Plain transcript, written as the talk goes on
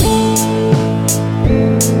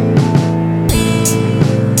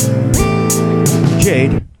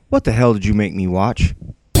What the hell did you make me watch?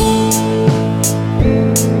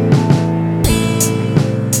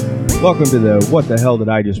 Welcome to the What the Hell Did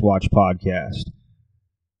I Just Watch podcast,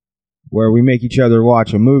 where we make each other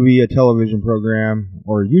watch a movie, a television program,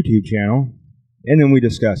 or a YouTube channel, and then we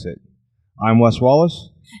discuss it. I'm Wes Wallace.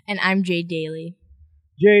 And I'm Jade Daly.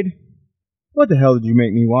 Jade, what the hell did you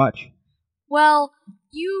make me watch? Well,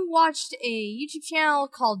 you watched a YouTube channel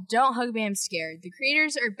called Don't Hug Me, I'm Scared. The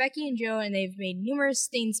creators are Becky and Joe, and they've made numerous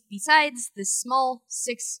things besides this small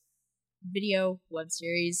 6-video web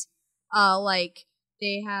series. Like,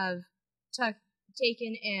 they have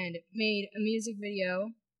taken and made a music video.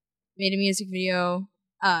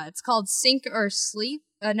 It's called Sink or Sleep.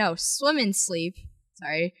 Swim and Sleep.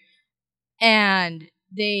 Sorry. And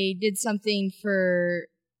they did something for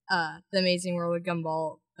The Amazing World of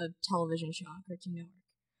Gumball, a television show on Cartoon Network.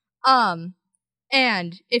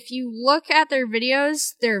 And if you look at their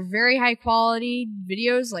videos, they're very high quality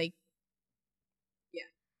videos,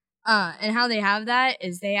 and how they have that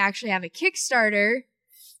is they actually have a Kickstarter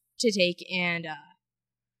to take and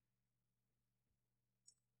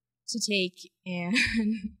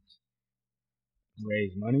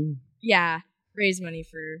Raise money? Yeah, raise money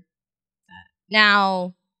for that.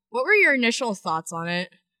 Now, what were your initial thoughts on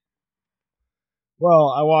it? Well,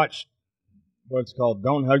 I watched what's called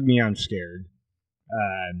Don't Hug Me, I'm Scared,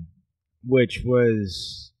 which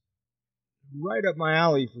was right up my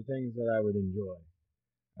alley for things that I would enjoy.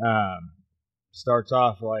 Starts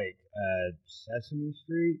off like Sesame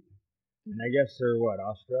Street, and I guess they're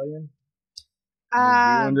Australian? New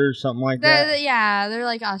Zealanders, something like that? Yeah, they're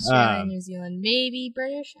like Australian, New Zealand, maybe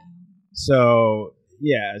British. So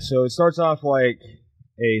it starts off like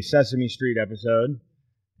a Sesame Street episode.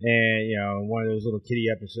 And, one of those little kiddie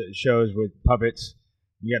shows with puppets.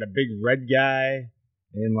 You got a big red guy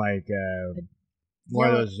in, one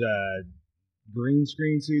of those green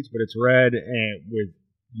screen suits, but it's red and with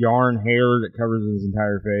yarn hair that covers his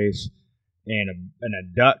entire face, and a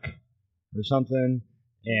duck or something.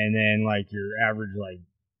 And then, your average,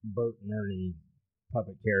 Bert and Ernie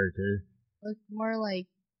puppet character. Look more like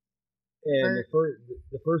And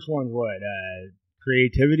the first one's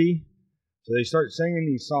creativity. So they start singing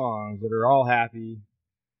these songs that are all happy,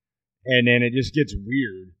 and then it just gets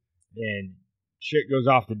weird, and shit goes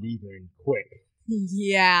off the deep end quick.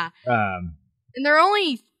 Yeah. And they're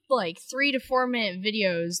only 3 to 4 minute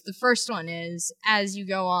videos. The first one is, as you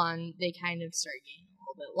go on, they kind of start getting a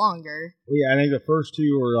little bit longer. Well, yeah, I think the first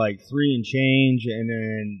 2 were 3 and change, and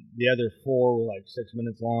then the other 4 were 6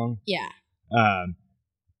 minutes long. Yeah. And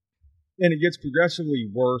it gets progressively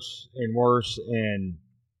worse and worse, and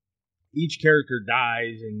each character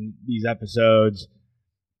dies in these episodes,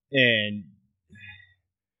 and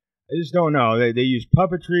I just don't know. They use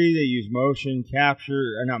puppetry, they use motion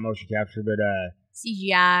capture, or not motion capture, but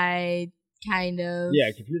CGI, kind of.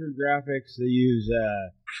 Yeah, computer graphics. They use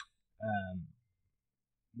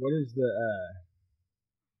what is the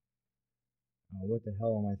what the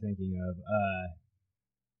hell am I thinking of?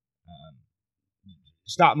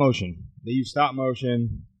 Stop motion. They use stop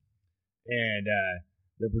motion, and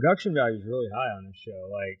the production value is really high on this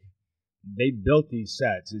show. They built these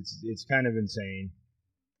sets. It's kind of insane.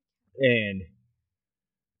 And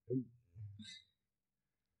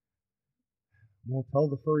well, tell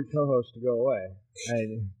the furry co-host to go away.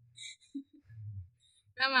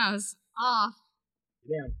 That mouse off.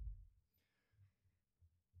 Damn.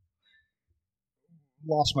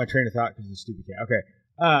 Lost my train of thought because of the stupid cat. Okay.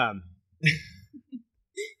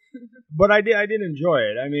 But I did enjoy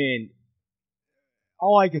it. I mean,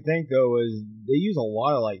 all I could think, though, was they use a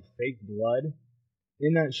lot of, fake blood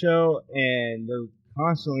in that show, and they're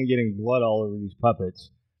constantly getting blood all over these puppets.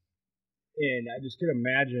 And I just could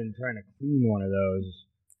imagine trying to clean one of those.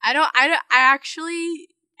 I actually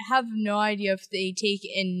have no idea if they take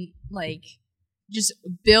and, just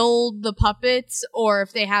build the puppets, or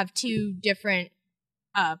if they have 2 different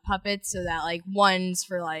puppets, so that, one's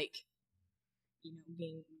for,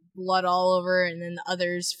 getting blood all over, and then the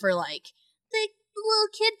others for, the little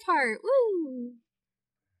kid part. Woo!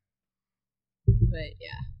 But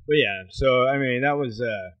yeah, so I mean, that was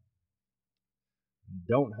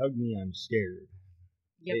Don't Hug Me, I'm Scared.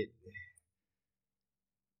 Yep.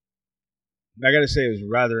 I gotta say, it was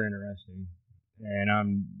rather interesting, and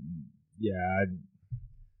I'm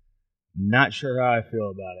not sure how I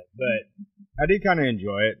feel about it, but I did kind of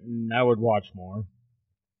enjoy it, and I would watch more.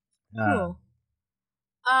 Cool.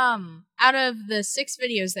 Out of the 6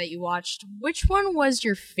 videos that you watched, which one was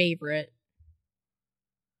your favorite?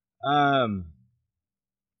 I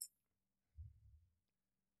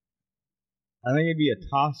think it'd be a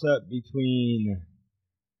toss-up between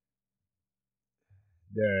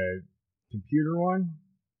the computer one,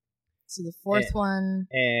 So the fourth one.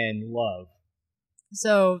 and Love.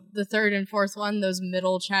 So the third and fourth one, those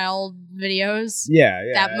middle child videos Yeah.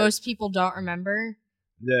 that most people don't remember.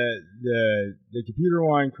 The computer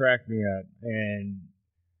one cracked me up, and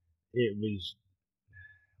it was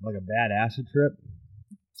like a bad acid trip.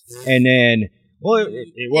 And then, well,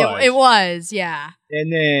 it was. It was, yeah.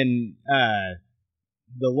 And then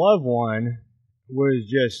the Love one was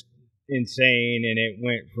just insane, and it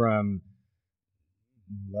went from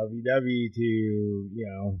lovey-dovey to,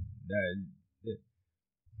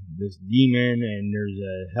 this demon, and there's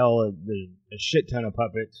a shit ton of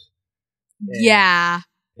puppets. Yeah.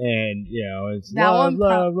 And, it's that love,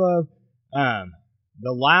 one love.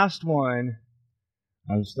 The last one,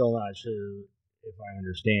 I'm still not sure if I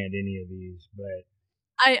understand any of these, but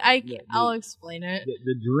I'll explain it.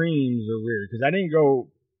 the dreams are weird because I didn't go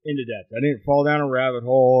into depth. I didn't fall down a rabbit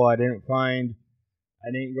hole. I didn't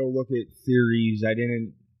go look at theories. I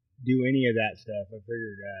didn't do any of that stuff. I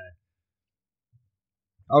figured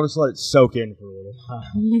I'll just let it soak in for a little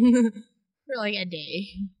while. For like a day.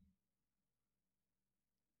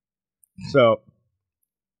 So,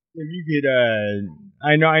 if you could,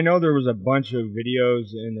 I know there was a bunch of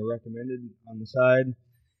videos in the recommended on the side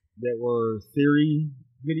that were theory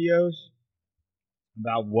videos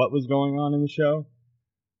about what was going on in the show,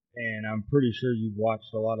 and I'm pretty sure you've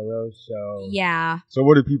watched a lot of those. So yeah. So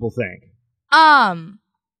what do people think? One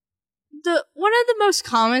of the most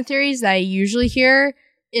common theories that I usually hear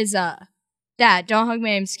is that Don't Hug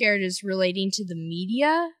Me, I'm Scared is relating to the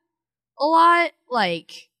media a lot.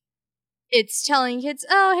 Like, it's telling kids,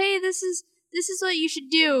 oh, hey, this is what you should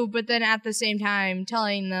do, but then at the same time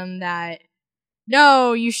telling them that,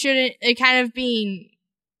 no, you shouldn't, it kind of being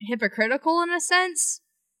hypocritical in a sense.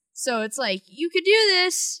 So it's like, you could do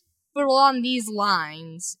this, but along these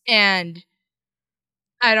lines, and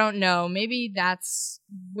I don't know, maybe that's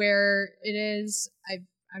where it is.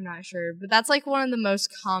 I'm not sure, but that's like one of the most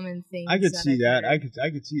common things. I could see that. I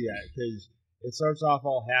could see that because it starts off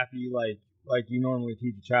all happy, like you normally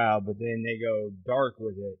teach a child, but then they go dark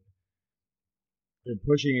with it. They're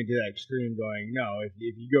pushing it to that extreme, going, no, if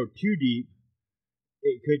you go too deep,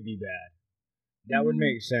 it could be bad. That would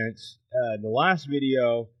make sense. The last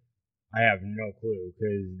video, I have no clue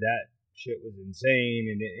because that shit was insane,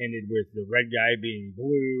 and it ended with the red guy being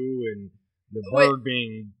blue and the bird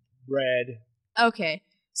being red. Okay.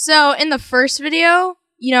 So in the first video,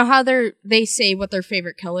 you know how they say what their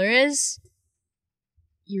favorite color is?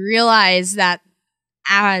 You realize that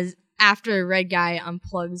after the red guy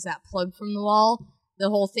unplugs that plug from the wall, the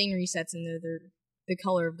whole thing resets into the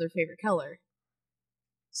color of their favorite color.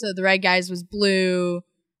 So the red guys was blue,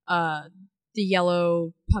 the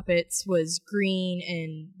yellow puppets was green,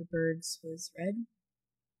 and the birds was red.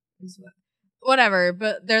 Whatever,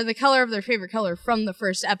 but they're the color of their favorite color from the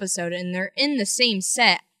first episode, and they're in the same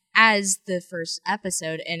set as the first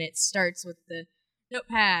episode, and it starts with the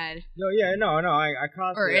notepad. I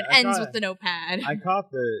caught. Or it ends with the notepad. I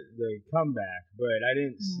caught the comeback, but I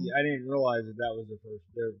didn't I didn't realize that was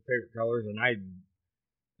their favorite colors, and I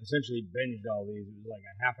essentially binged all these. It was like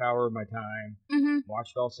a half hour of my time.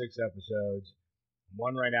 Watched all 6 episodes,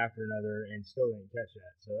 one right after another, and still didn't catch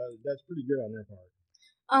that. So that's pretty good on their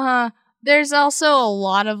part. There's also a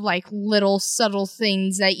lot of like little subtle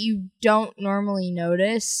things that you don't normally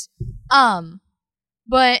notice.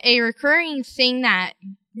 But a recurring thing that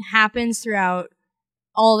happens throughout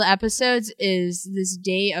all the episodes is this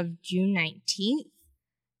day of June 19th.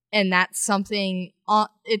 And that's something,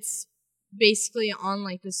 it's basically on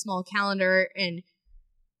like this small calendar. And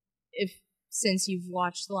since you've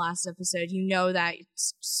watched the last episode, you know that it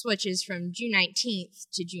switches from June 19th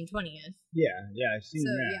to June 20th. Yeah, I've seen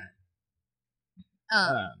that. Yeah.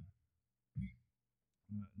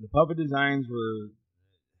 The puppet designs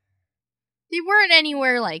they weren't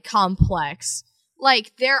anywhere like complex.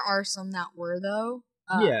 Like there are some that were though.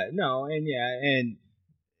 And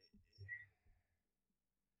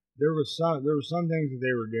there were some things that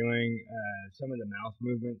they were doing. Some of the mouth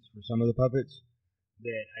movements for some of the puppets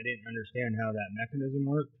that I didn't understand how that mechanism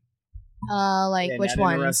worked. Like which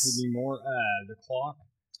ones? That interested me more. The clock.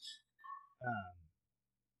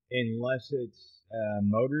 Unless it's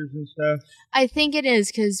motors and stuff. I think it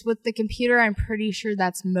is, because with the computer, I'm pretty sure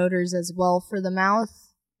that's motors as well for the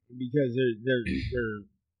mouth. Because they're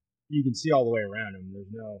you can see all the way around them.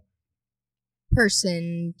 There's no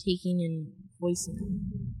person taking and voicing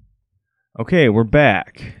them. Okay, we're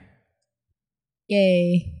back.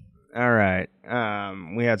 Yay. All right.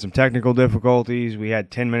 We had some technical difficulties. We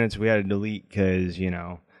had 10 minutes we had to delete because,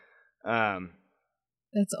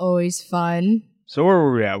 That's always fun. So where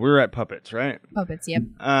were we at? We were at puppets, right? Puppets, yep.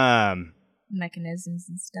 Um, Mechanisms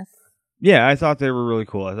and stuff. yeah, I thought they were really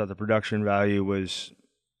cool. I thought the production value was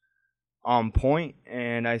on point,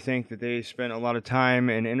 and I think that they spent a lot of time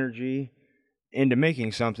and energy into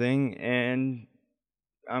making something, and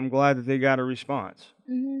I'm glad that they got a response.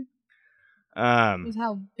 With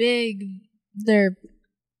how big their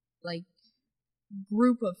like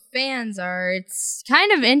group of fans are, it's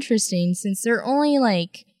kind of interesting since they're only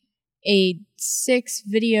like a 6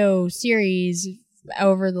 video series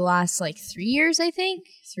over the last like 3 years, I think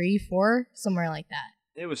 3, 4, somewhere like that.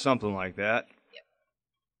 It was something like that.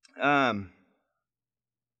 Yep.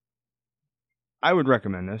 I would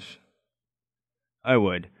recommend this. I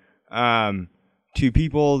would. To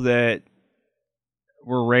people that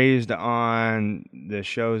were raised on the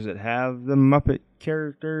shows that have the Muppet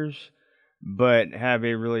characters, but have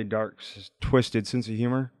a really dark, twisted sense of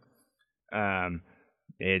humor.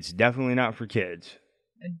 It's definitely not for kids.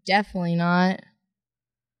 Definitely not.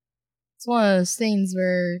 It's one of those things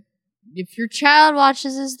where if your child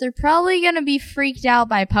watches this, they're probably going to be freaked out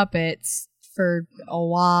by puppets for a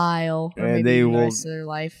while, or And maybe they the will- rest of their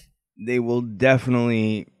life. They will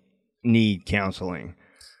definitely need counseling.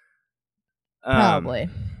 Probably.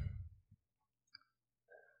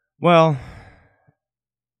 Well,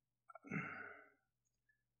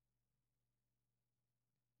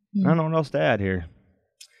 I don't know what else to add here.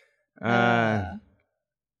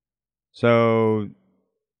 So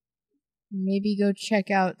Maybe go check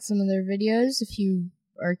out some of their videos if you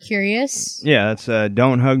are curious. yeah, that's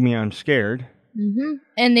Don't Hug Me, I'm Scared.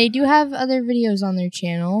 And they do have other videos on their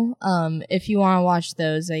channel. If you want to watch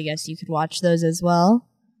those, I guess you could watch those as well.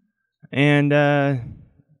 And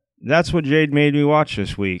that's what Jade made me watch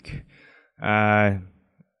this week. Nice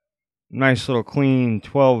little clean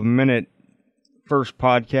 12-minute first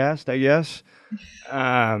podcast, I guess.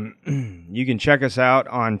 You can check us out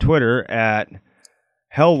on Twitter at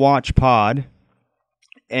HellWatchPod.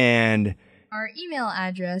 And Our email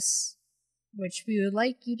address, which we would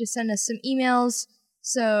like you to send us some emails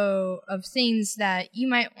of things that you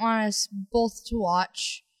might want us both to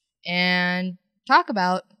watch and talk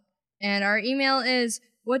about. And our email is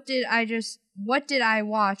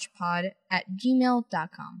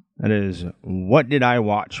whatdidIwatchpod@gmail.com. that is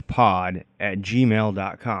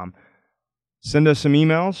whatdidIwatchpod@gmail.com. Send us some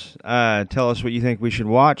emails. Tell us what you think we should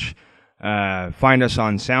watch. Find us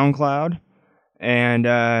on SoundCloud.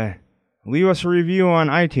 And leave us a review on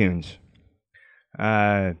iTunes.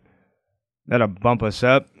 That'll bump us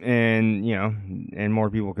up, and and more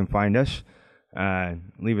people can find us.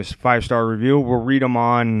 Leave us a 5-star review. We'll read them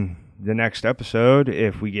on the next episode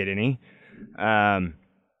if we get any.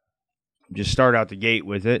 Just start out the gate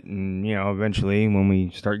with it, and eventually when we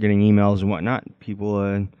start getting emails and whatnot, people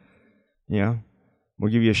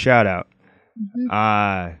we'll give you a shout out.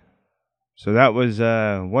 So that was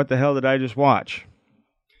What the Hell Did I Just Watch?